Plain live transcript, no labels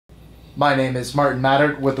My name is Martin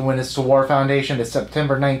Madert with the Witness to War Foundation. It's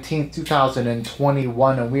September 19th,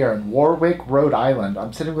 2021, and we are in Warwick, Rhode Island.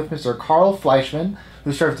 I'm sitting with Mr. Carl Fleischmann,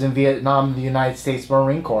 who served in Vietnam in the United States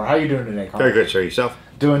Marine Corps. How are you doing today, Carl? Very good, sir. Yourself?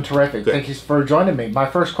 Doing terrific. Good. Thank you for joining me. My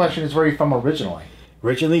first question is, where are you from originally?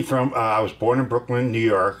 Originally from, I was born in Brooklyn, New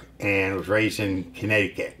York, and was raised in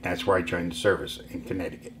Connecticut. That's where I joined the service, in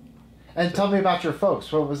Connecticut. And tell me about your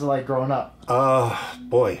folks. What was it like growing up?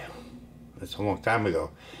 Boy, that's a long time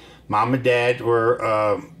ago. Mom and Dad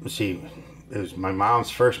were, let's see, it was my mom's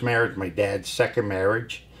first marriage, my dad's second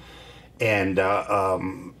marriage. And,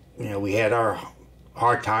 you know, we had our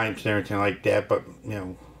hard times and everything like that, but, you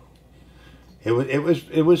know,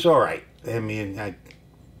 it was all right. I mean, I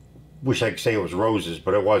wish I could say it was roses,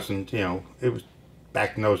 but it wasn't. You know, it was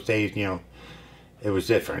back in those days. You know, it was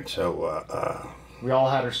different. So We all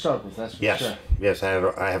had our struggles, that's for yes, sure. yes.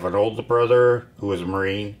 I have an older brother who was a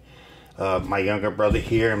Marine. My younger brother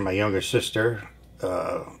here and my younger sister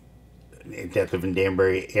that live in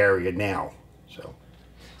Danbury area now.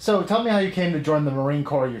 So tell me how you came to join the Marine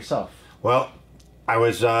Corps yourself. Well, I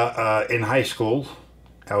was in high school.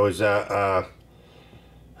 I was in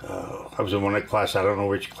one of the classes. I don't know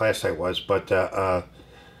which class I was, but I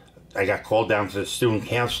got called down to the student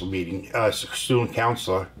council meeting, student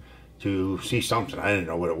counselor, to see something. I didn't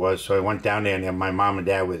know what it was, so I went down there, and my mom and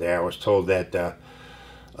dad were there. I was told that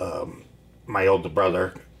my older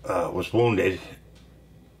brother was wounded,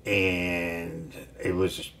 and it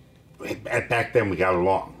was back then we got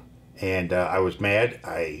along, and I was mad.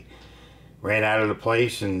 I ran out of the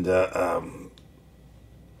place and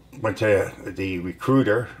went to the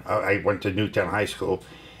recruiter. I went to Newtown High School,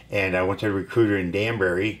 and I went to the recruiter in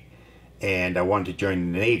Danbury, and I wanted to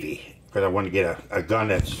join the Navy because I wanted to get a gun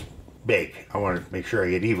that's big. I wanted to make sure I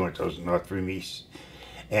get even with those North Vietnamese.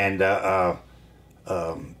 And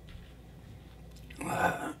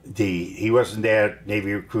he wasn't there,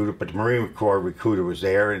 Navy recruiter, but the Marine Corps recruiter was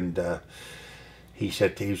there, and he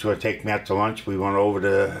said he was going to take me out to lunch. We went over to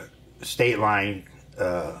the state line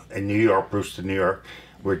in New York, Brewster, New York,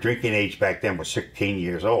 where drinking age back then was 16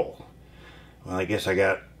 years old. Well, I guess I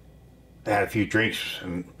had a few drinks,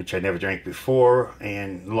 which I never drank before,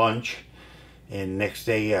 and lunch. And next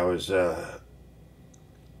day I was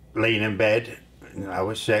laying in bed, and I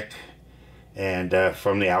was sick, and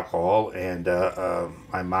from the alcohol. And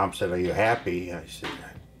my mom said, "Are you happy?" I said,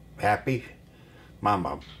 "Happy? Mom,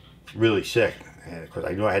 I'm really sick." And because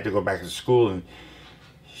I knew I had to go back to school, and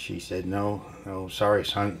she said, "No, sorry,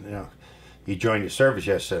 son. You know, you joined the service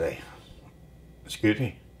yesterday." Excuse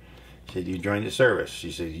me? She said, "You joined the service."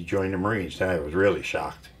 She said, "You joined the Marines." Then I was really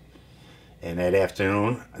shocked. And that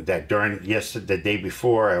afternoon, the day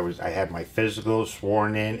before, I had my physical,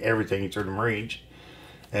 sworn in, everything through the Marines.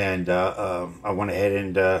 And I went ahead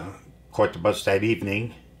and caught the bus that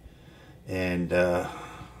evening, and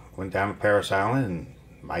went down to Paris Island, and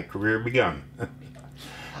my career begun.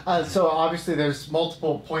 So obviously there's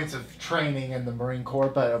multiple points of training in the Marine Corps,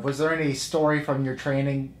 but was there any story from your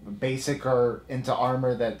training, basic or into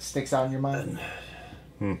armor, that sticks out in your mind?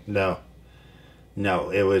 No,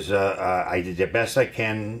 it was, I did the best I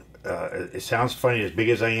can. It sounds funny, as big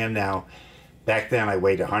as I am now. Back then I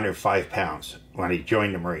weighed 105 pounds when I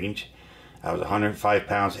joined the Marines. I was 105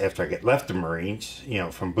 pounds after I left the Marines, you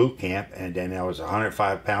know, from boot camp, and then I was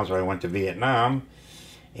 105 pounds when I went to Vietnam.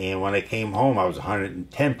 And when I came home, I was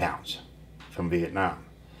 110 pounds from Vietnam.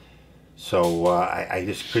 So I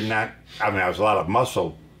just could not, I mean, I was a lot of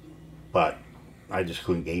muscle, but I just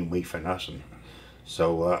couldn't gain weight for nothing.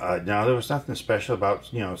 So, no, there was nothing special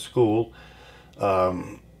about, you know, school.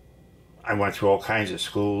 I went through all kinds of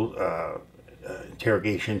school,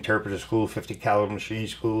 interrogation, interpreter school, 50 caliber machine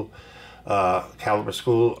school, caliber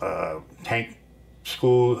school, tank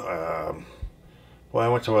school. Well, I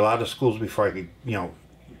went to a lot of schools before I could, you know,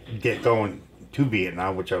 get going to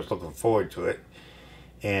Vietnam, which I was looking forward to it.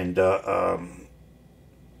 And that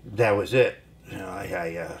was it. You know,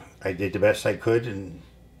 I did the best I could, and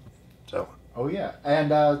so. Oh yeah, and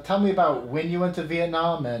tell me about when you went to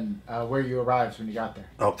Vietnam and where you arrived when you got there.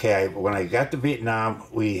 Okay, when I got to Vietnam,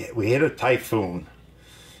 we hit a typhoon,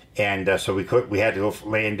 and so we had to go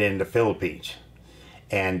land in the Philippines,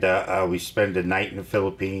 and we spent the night in the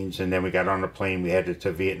Philippines, and then we got on a plane. We headed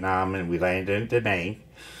to Vietnam, and we landed in Da Nang.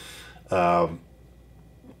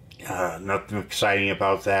 Nothing exciting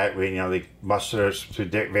about that. You know, they mustered us to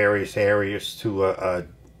various areas to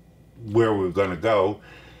where we were going to go.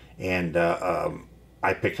 And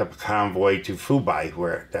I picked up a convoy to Phu Bai,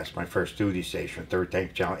 where that's my first duty station, 3rd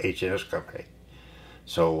Tank Channel H&S Company.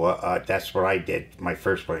 So that's what I did when I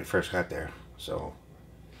first got there. So.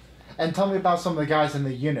 And tell me about some of the guys in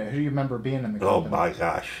the unit. Who do you remember being in the company? Oh my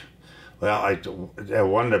gosh. Well,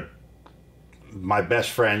 one of my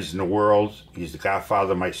best friends in the world. He's the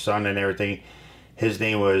godfather of my son and everything. His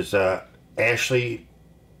name was Ashley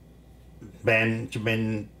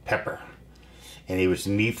Benjamin Pepper, and he was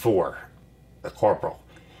in E4, a corporal.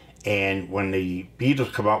 And when the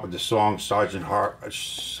Beatles come out with the song Sergeant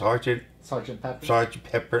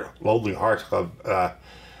Pepper, Lonely Hearts Club,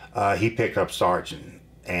 he picked up Sergeant,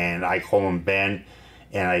 and I call him Ben,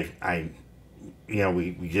 and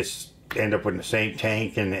we just end up in the same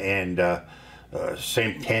tank and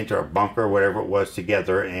same tent or bunker, whatever it was,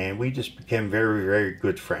 together, and we just became very, very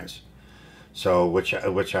good friends. So, which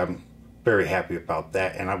I'm very happy about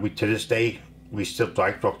that, and to this day we still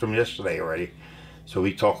talk to him yesterday already. So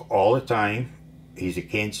we talk all the time. He's a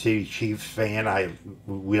Kansas City Chiefs fan.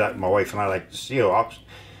 My wife and I like the Seahawks,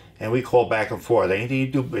 and we call back and forth. Anything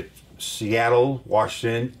to do with Seattle,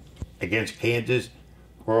 Washington, against Kansas,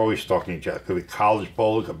 we're always talking to each other. It could be college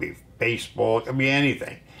bowl, it could be baseball, it could be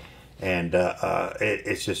anything. And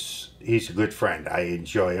it's just, he's a good friend. I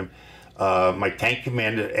enjoy him. My tank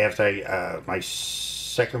commander, after my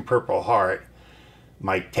second Purple Heart,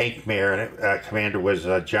 my tank commander was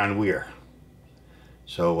John Weir.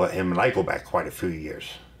 So him and I go back quite a few years.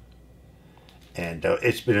 And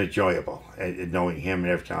it's been enjoyable, knowing him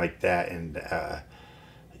and everything like that. And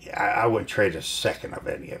I wouldn't trade a second of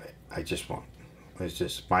any of it. I just won't. It's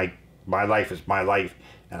just my life is my life,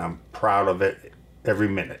 and I'm proud of it every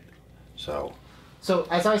minute. So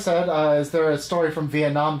as I said, is there a story from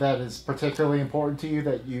Vietnam that is particularly important to you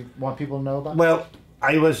that you want people to know about? Well,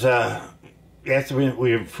 I was after we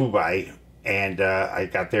were in Phu Bai, and I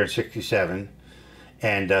got there in '67.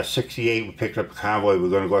 And 68, we picked up a convoy. We were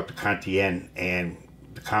going to go up to Con Tien, and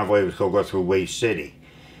the convoy was going to go through Hue City.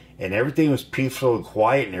 And everything was peaceful and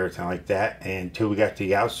quiet and everything like that until we got to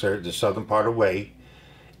the outskirts, the southern part of Hue.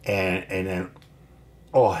 And then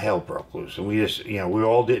all hell broke loose. And we just, we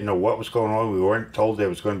all didn't know what was going on. We weren't told there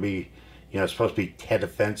was going to be, supposed to be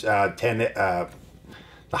the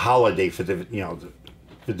holiday for the,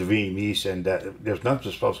 for the Vietnamese, and there was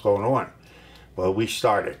nothing supposed going on. Well, we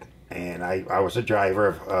started. And I was a driver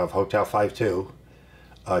of Hotel 52,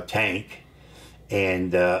 tank,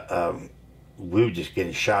 and we were just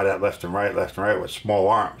getting shot at left and right with small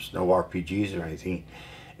arms, no RPGs or anything.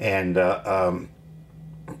 And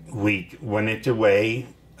we went into Hue,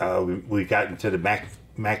 we got into the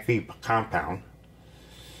MacV compound,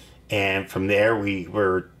 and from there we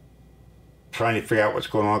were trying to figure out what's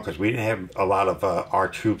going on, because we didn't have a lot of our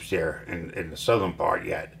troops there in the southern part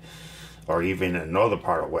yet, or even in the northern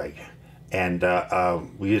part of Hue. And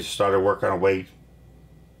we just started working our way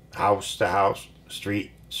house to house,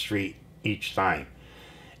 street each time.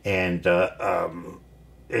 And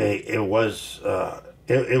it was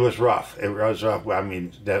rough. It was rough. I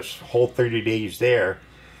mean, that whole 30 days there,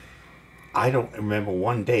 I don't remember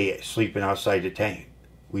one day sleeping outside the tank.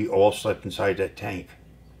 We all slept inside that tank.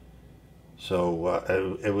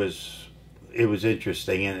 So it was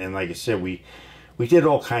interesting. And like I said, we did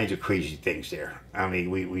all kinds of crazy things there. I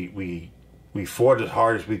mean, we fought as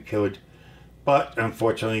hard as we could, but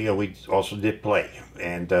unfortunately, we also did play.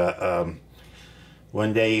 And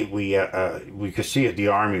one day we could see it. The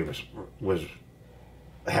Army was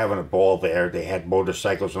having a ball there. They had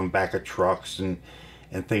motorcycles on the back of trucks and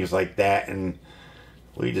things like that. And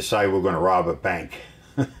we decided we're going to rob a bank.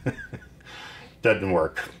 Doesn't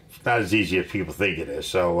work. It's not as easy as people think it is.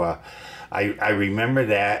 So I remember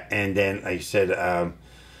that, and then I said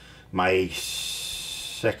my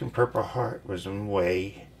second Purple Heart was in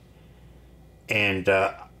Hue, and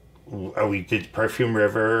we did Perfume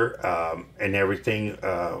River and everything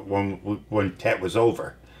when Tet was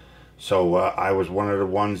over. So I was one of the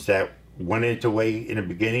ones that went into Hue in the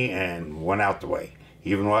beginning and went out the Hue.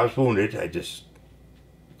 Even though I was wounded, I just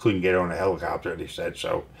couldn't get on a helicopter, they said,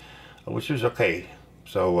 so, which was okay.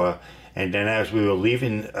 So, and then as we were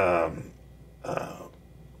leaving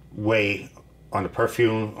Hue on the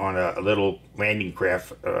Perfume, on a little landing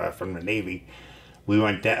craft from the Navy, we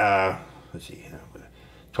went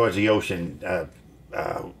towards the ocean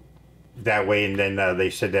that way, and then they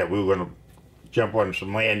said that we were going to jump on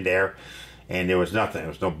some land there, and there was nothing. There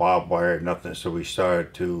was no barbed wire, nothing. So we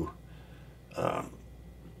started to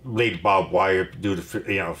lay the barbed wire, do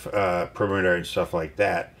the perimeter and stuff like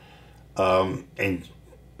that. And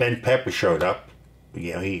Ben Pepper showed up.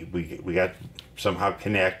 We got somehow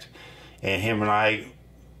connect, and him and I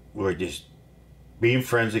were just being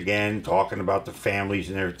friends again, talking about the families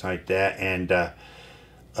and everything like that. And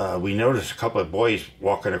we noticed a couple of boys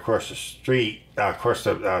walking across the street,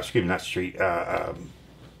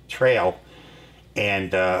 trail,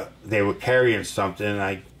 and they were carrying something. And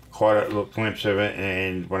I caught a little glimpse of it,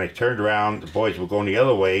 and when I turned around, the boys were going the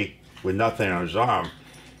other way with nothing on his arm.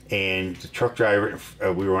 And the truck driver,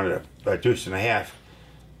 we were on a deuce and a half,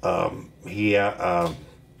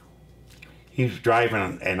 he was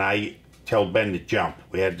driving, and I told Ben to jump.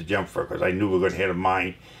 We had to jump for it because I knew we were going to hit a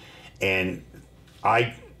mine. And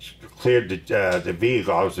I cleared the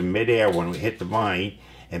vehicle. I was in midair when we hit the mine,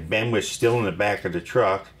 and Ben was still in the back of the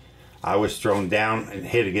truck. I was thrown down and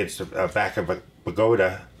hit against the back of a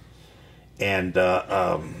pagoda. And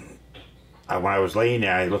when I was laying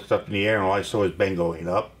there, I looked up in the air, and all I saw was Ben going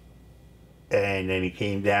up. And then he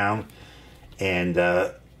came down, and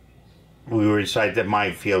we were inside the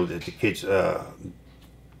minefield that the kids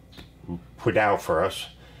put out for us.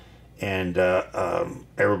 And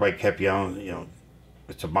everybody kept yelling, you know,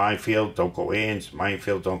 it's a minefield, don't go in. It's a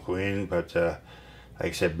minefield, don't go in. But like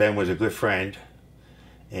I said, Ben was a good friend.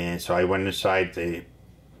 And so I went inside, I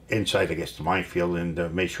guess, the minefield,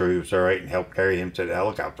 and made sure he was all right and helped carry him to the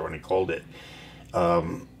helicopter when he called it.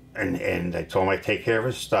 And I told him I'd take care of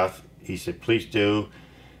his stuff. He said, please do.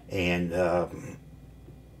 And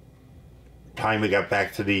time we got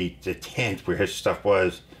back to the tent where his stuff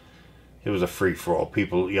was, it was a free-for-all.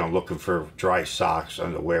 People, you know, looking for dry socks,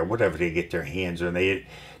 underwear, whatever they get their hands on. They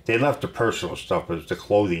left the personal stuff, but it was the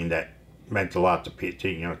clothing that meant a lot to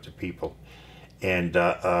people. And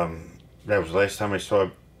that was the last time I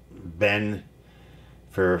saw Ben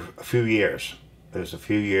for a few years. It was a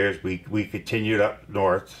few years. We continued up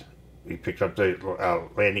north. We picked up the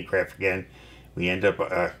landing craft again. We ended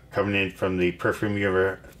up coming in from the Perfume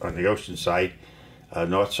River on the ocean side,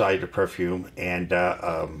 north side of Perfume, and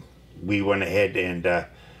we went ahead and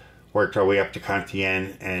worked our way up to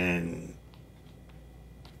Cantien, and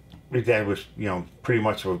that was, you know, pretty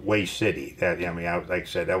much a way city. That, I mean, like I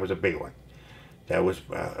said, that was a big one. That was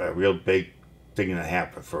a real big thing that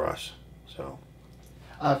happened for us. So.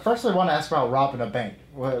 First, I want to ask about robbing a bank.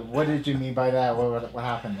 What did you mean by that? What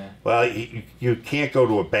happened there? Well, you can't go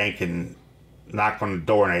to a bank and knock on the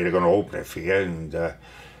door and they're going to open it for you. And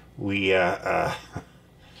we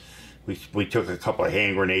took a couple of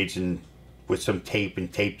hand grenades and with some tape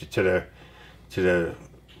and taped it to the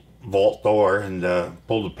vault door and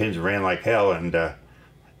pulled the pins and ran like hell. And like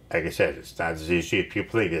I said, it's not as easy as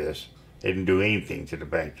people think it is. They didn't do anything to the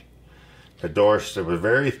bank. The doors were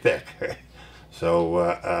very thick. So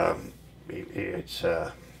it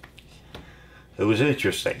was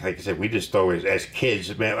interesting. Like I said, we just always, as kids,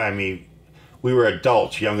 I mean, we were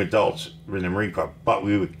adults, young adults in the Marine Corps, but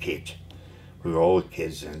we were kids. We were old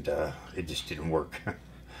kids, and it just didn't work.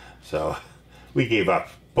 So we gave up.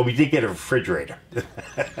 But we did get a refrigerator.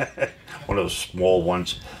 One of those small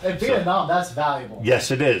ones. In Vietnam, that's valuable. Yes,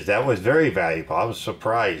 it is. That was very valuable. I was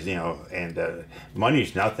surprised, you know, and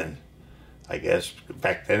money's nothing. I guess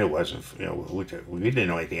back then it wasn't, you know, we didn't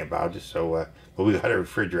know anything about it, so, but we got a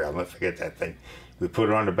refrigerator. I'll never forget that thing. We put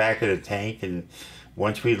it on the back of the tank, and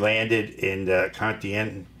once we landed in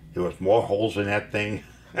Cantien, there was more holes in that thing.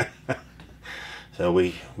 So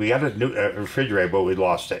we got a new refrigerator, but we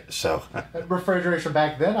lost it, so. Refrigeration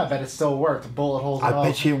back then, I bet it still worked, bullet holes and all. I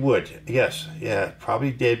bet you it would, yes, yeah,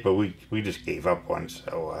 probably did, but we just gave up one,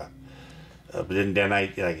 so, but then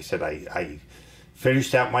I, like I said, I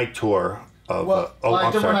finished out my tour. I did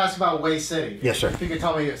want to ask about Way City. Yes, sir. If you could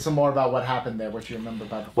tell me some more about what happened there, what you remember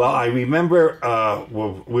about the Well, I remember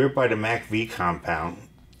we were by the MACV compound,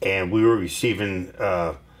 and we were receiving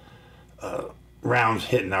rounds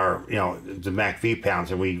hitting our, you know, the MACV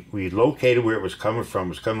pounds, and we located where it was coming from. It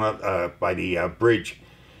was coming up by the bridge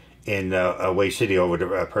in Way City over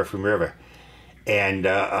the Perfume River. And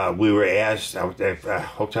we were asked,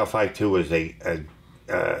 Hotel 52 was a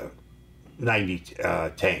 90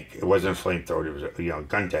 tank. It wasn't a flamethrower, it was a, you know,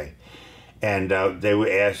 gun tank. And they were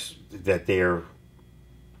asked that the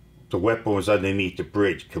weapon was underneath the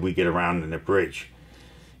bridge. Could we get around in the bridge?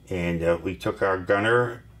 And we took our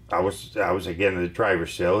gunner. I was again in the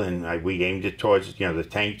driver's seat, and we aimed it towards, you know, the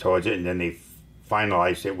tank towards it, and then they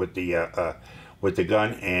finalized it with the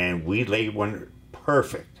gun, and we laid one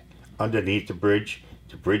perfect underneath the bridge.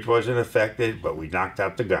 The bridge wasn't affected, but we knocked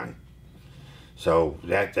out the gun. So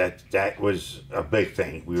that was a big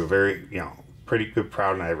thing. We were very, you know, pretty good,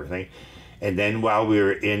 proud and everything. And then while we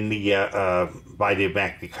were in the by the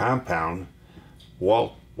MACV compound,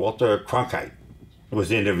 Walter Cronkite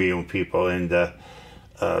was interviewing people, and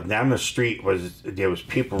down the street there was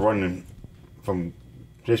people running from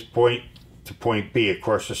this point to point B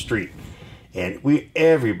across the street, and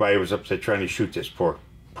everybody was up there trying to shoot this poor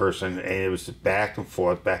person, and it was back and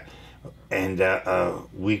forth, and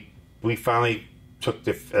we finally took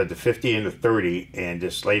the 50 and the 30 and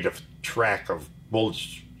just laid a track of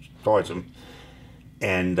bullets towards them,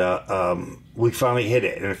 and we finally hit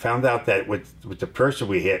it. And I found out that with the person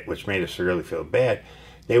we hit, which made us really feel bad,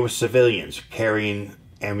 they were civilians carrying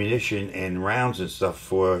ammunition and rounds and stuff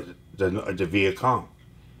for the Viet Cong.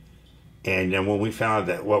 And then when we found out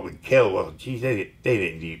that what we killed, well, geez, they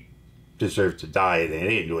didn't deserve to die. They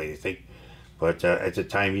didn't do anything. But at the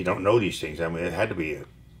time, you don't know these things. I mean, it had to be, I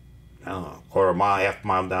don't know, a quarter mile, half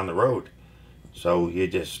mile down the road. So you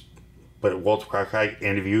just, but Walter Cronkite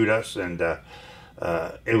interviewed us, and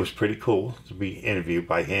it was pretty cool to be interviewed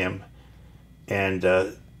by him. And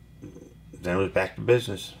then it was back to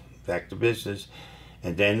business.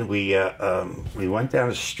 And then we went down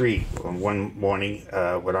the street one morning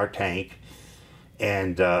with our tank,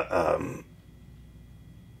 and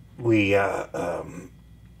we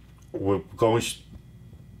were going.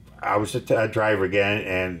 I was the driver again,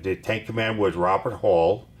 and the tank commander was Robert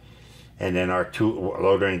Hall, and then our two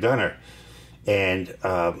loader and gunner. And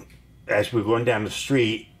as we were going down the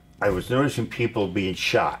street, I was noticing people being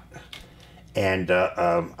shot, and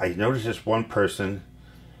I noticed this one person.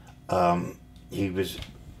 He was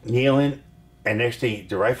kneeling, and next thing,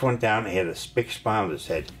 the rifle went down, and he had a big spine on his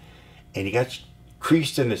head, and he got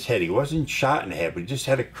creased in his head. He wasn't shot in the head, but he just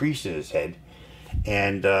had a crease in his head.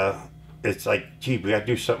 And it's like, gee, we got to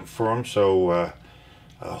do something for him. So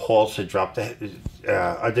Hall said, drop the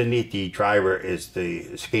underneath the driver is the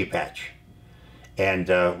escape hatch.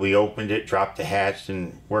 And we opened it, dropped the hatch,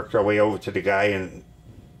 and worked our way over to the guy and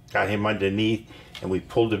got him underneath, and we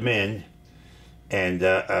pulled him in. And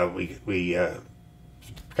we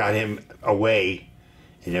got him away,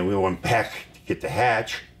 and then we went back to get the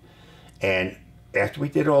hatch. And after we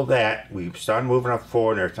did all that, we started moving up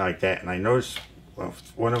forward and everything like that. And I noticed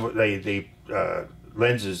one of the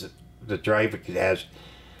lenses the driver has.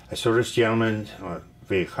 I saw this gentleman,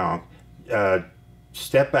 Viet Cong,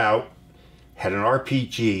 step out, had an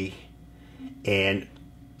RPG, and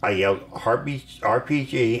I yelled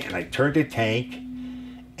RPG, and I turned the tank.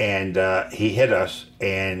 And he hit us,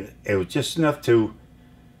 and it was just enough to,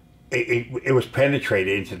 it was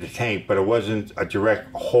penetrated into the tank, but it wasn't a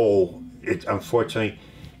direct hole. Unfortunately,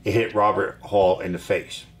 it hit Robert Hall in the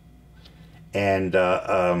face. And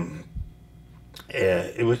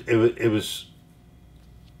it was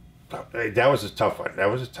that was a tough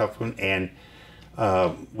one. And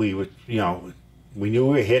we would, we knew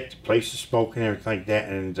we were hit, the place was smoking and everything like that,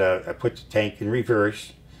 and I put the tank in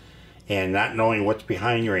reverse, and not knowing what's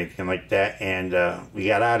behind you or anything like that, and we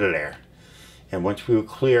got out of there. And once we were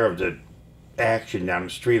clear of the action down the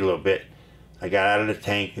street a little bit, I got out of the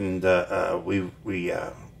tank, and we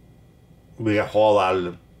got hauled out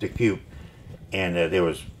of the cube, and it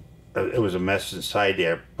was a mess inside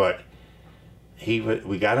there. But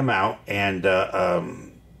we got him out, and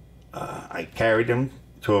I carried him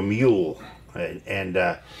to a mule, and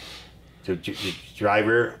the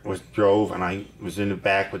driver drove, and I was in the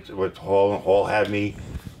back with Hall. Hall had me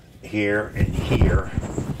here and here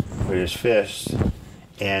with his fists,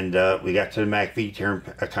 and we got to the McVie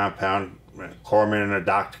compound. Corpsman and a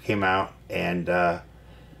doctor came out, and they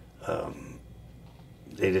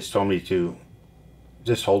just told me to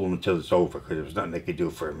just hold him until it's over, because there was nothing they could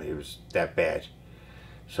do for him. It was that bad.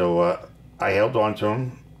 So I held on to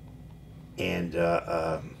him, and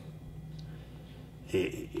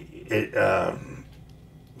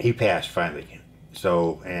he passed finally.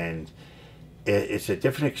 So, and it's a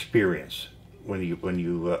different experience when you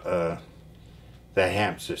that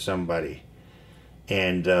happens to somebody.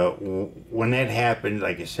 And when that happened,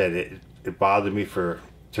 like I said, it bothered me to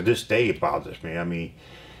this day. It bothers me. I mean,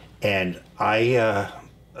 and I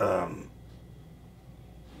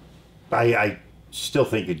still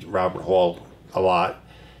think of Robert Hall a lot.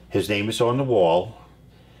 His name is on the wall.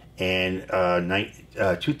 And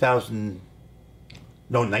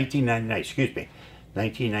 1999, excuse me,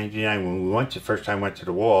 1999, when we first time went to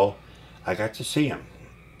the wall, I got to see him,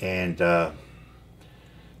 and that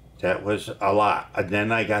was a lot. And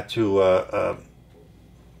then I got to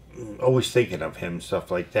always thinking of him,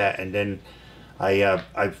 stuff like that. And then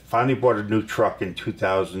I finally bought a new truck in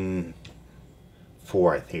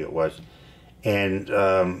 2004, I think it was, and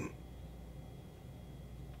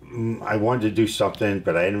I wanted to do something,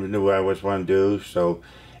 but I didn't know what I was going to do. So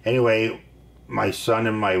anyway, my son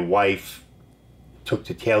and my wife took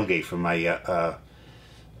the tailgate from my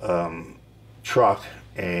truck,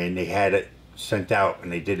 and they had it sent out,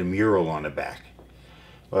 and they did a mural on the back.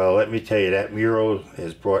 Well, let me tell you, that mural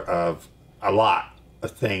has brought a lot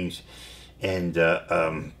of things, and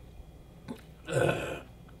it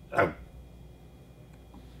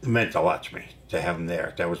meant a lot to me to have him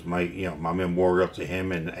there. That was my, my memorial to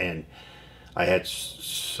him, and I had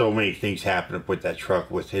so many things happen with that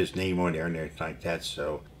truck with his name on there and everything like that.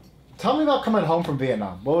 So, Tell me about coming home from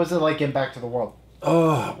Vietnam. What was it like getting back to the world?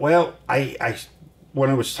 oh well, when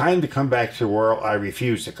it was time to come back to the world, I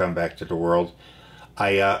refused to come back to the world.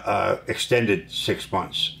 I extended 6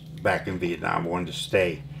 months back in Vietnam. I wanted to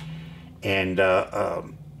stay, and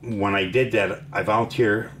when I did that, I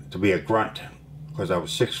volunteered to be a grunt because I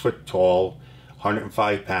was 6 foot tall,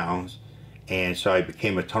 105 pounds, and so I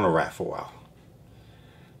became a tunnel rat for a while.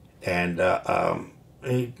 And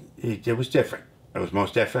it was different. It was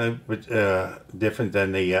most definitely different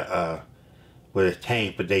than the with a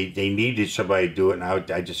tank, but they needed somebody to do it, and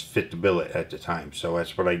I just fit the bill at the time, so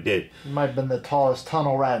that's what I did. You might have been the tallest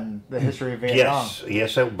tunnel rat in the history of Vietnam.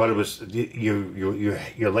 Yes, but it was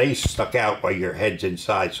your legs stuck out while your head's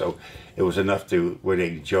inside, so it was enough to where they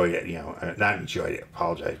enjoyed it. Not enjoyed it.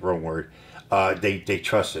 Apologize, wrong word. They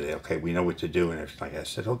trusted it. Okay, we know what to do and everything like that. I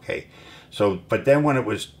said okay. So, but then when it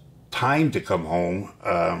was time to come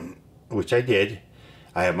home, which I did,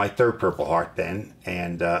 I had my third Purple Heart then,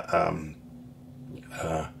 and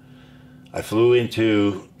I flew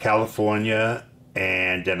into California,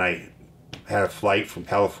 and then I had a flight from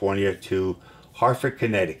California to Hartford,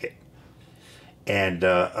 Connecticut. And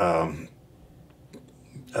I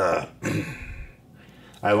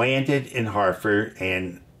landed in Hartford,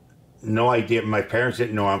 and no idea, my parents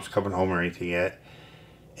didn't know I was coming home or anything yet.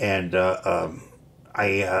 And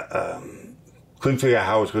I couldn't figure out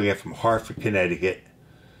how I was going to get from Hartford, Connecticut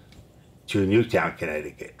to Newtown,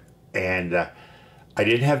 Connecticut. And I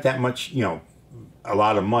didn't have that much, a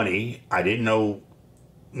lot of money. I didn't know,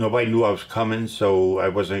 nobody knew I was coming, so I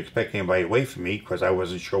wasn't expecting anybody to wait for me because I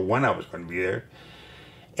wasn't sure when I was going to be there.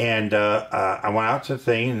 And I went out to the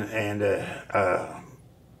thing, and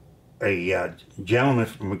a gentleman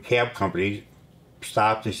from a cab company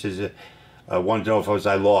stopped and he says, I wanted to know if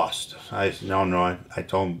I lost. I said, no. I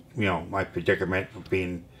told him, my predicament of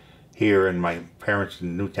being here and my parents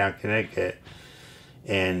in Newtown, Connecticut.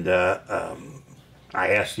 And I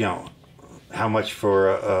asked, how much for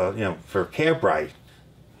a cab ride.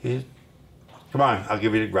 He said, come on, I'll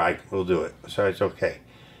give you the ride. We'll do it. So it's okay.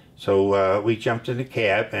 So we jumped in the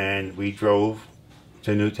cab and we drove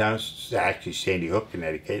to Newtown, actually Sandy Hook,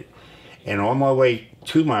 Connecticut. And on my way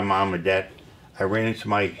to my mom and dad, I ran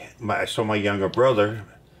into I saw my younger brother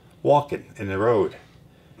walking in the road.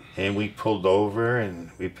 And we pulled over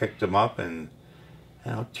and we picked him up, and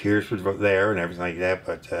tears were there and everything like that.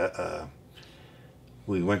 But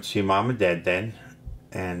we went to see mom and dad then,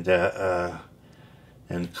 and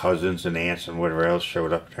cousins and aunts and whatever else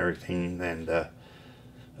showed up and everything. And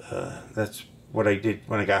that's what I did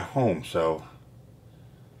when I got home. So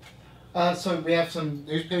we have some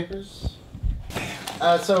newspapers.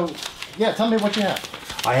 Yeah, tell me what you have.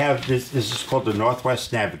 I have this. This is called the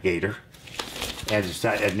Northwest Navigator, and it's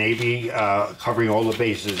a Navy covering all the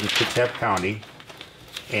bases in Kitsap County.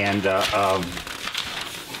 And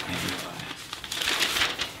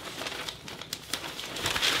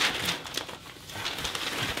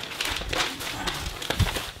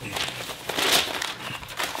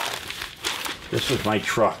this was my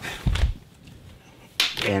truck,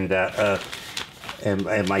 and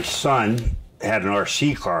my son had an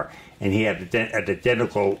RC car, and he had an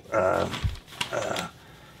identical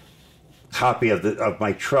copy of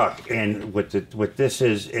my truck. And what this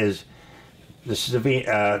is this is the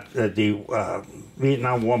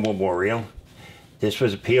Vietnam War Memorial. This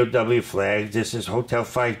was a POW flag. This is Hotel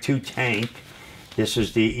 52 tank. This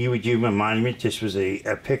is the Iwo Jima monument. This was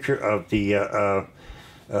a picture of the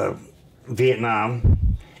Vietnam,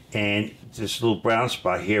 and this little brown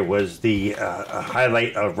spot here was the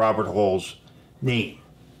highlight of Robert Hall's name.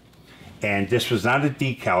 And this was not a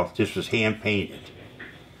decal, this was hand painted.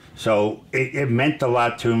 So it meant a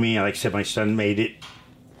lot to me, and like I said, my son made it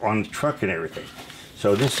on the truck and everything.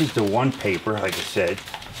 So this is the one paper, like I said,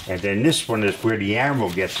 and then this one is where the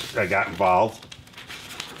Admiral got involved.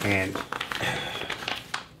 And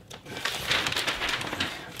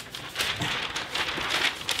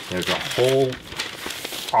there's a whole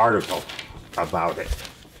article about it,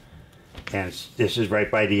 and this is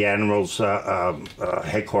right by the Admiral's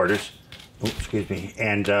headquarters. Oops, excuse me.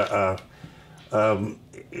 And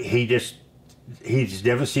he's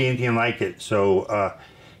never seen anything like it. So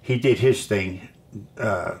he did his thing,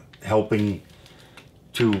 helping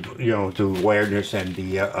to awareness and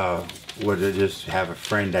the what it is to have a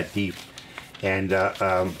friend that deep. And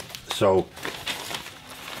so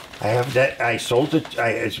I have that. I sold it.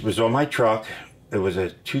 It was on my truck. It was a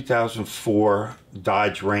 2004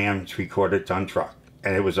 Dodge Ram 3/4 ton truck,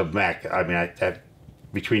 and it was a Mack. I mean, that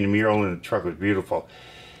between the mural and the truck was beautiful.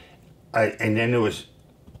 And then there was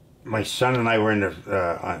my son and I were in the,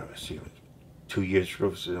 let's see, 2 years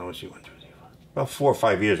ago, so let's see, about 4 or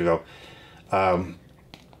 5 years ago.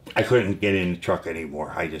 I couldn't get in the truck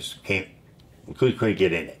anymore. I just couldn't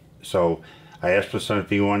get in it. So I asked my son if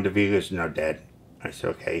he wanted the vehicle. He said, "No, Dad." I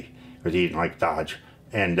said, "Okay," because he didn't like Dodge.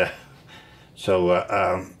 And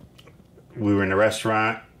so we were in a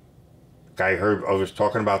restaurant. Guy heard I was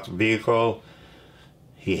talking about the vehicle.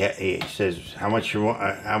 He says, "How much you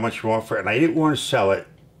want? How much you want for it?" And I didn't want to sell it,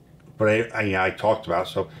 but I talked about it.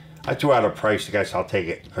 So I threw out a price. The guy said, "I'll take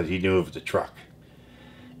it," because he knew it was the truck.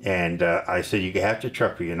 And I said, "You can have the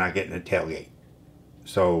truck, but you're not getting the tailgate."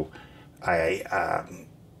 So I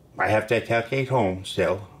have that tailgate home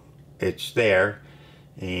still. It's there,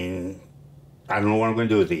 and I don't know what I'm going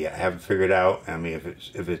to do with it yet. I haven't figured out. I mean, if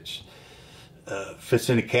it's fits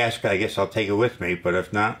in the casket, I guess I'll take it with me. But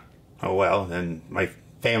if not, oh well. Then my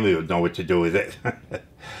family would know what to do with it.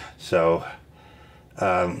 So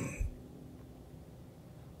that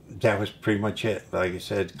was pretty much it. Like I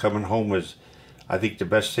said, coming home was, I think, the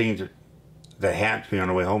best thing that happened to me on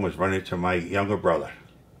the way home was running into my younger brother.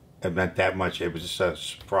 It meant that much. It was just a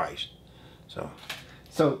surprise. So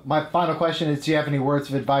my final question is, do you have any words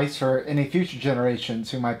of advice for any future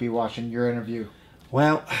generations who might be watching your interview?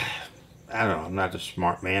 Well, I don't know. I'm not a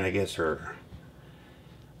smart man, I guess, or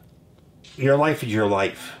your life is your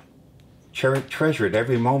life. Treasure it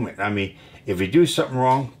every moment. I mean, if you do something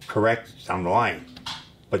wrong, correct it down the line.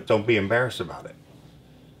 But don't be embarrassed about it,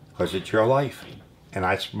 because it's your life. And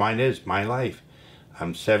mine is my life.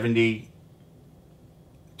 I'm 72,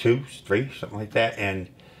 3, something like that, and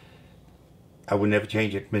I would never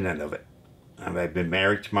change a minute of it. I've been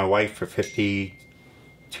married to my wife for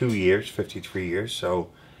 52 years, 53 years,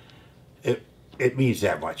 so it means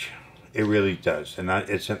that much. It really does. And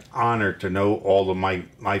it's an honor to know all of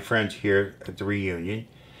my friends here at the reunion.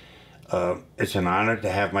 It's an honor to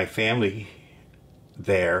have my family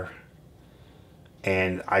there,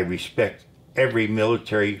 and I respect every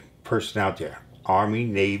military person out there. Army,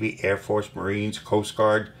 Navy, Air Force, Marines, Coast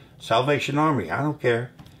Guard, Salvation Army, I don't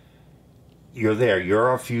care. You're there. You're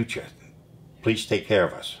our future. Please take care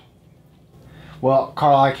of us. Well,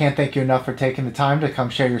 Carl, I can't thank you enough for taking the time to come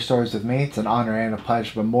share your stories with me. It's an honor and a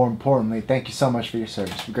pleasure, but more importantly, thank you so much for your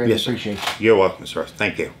service. We greatly appreciate it. You're welcome, sir.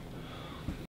 Thank you.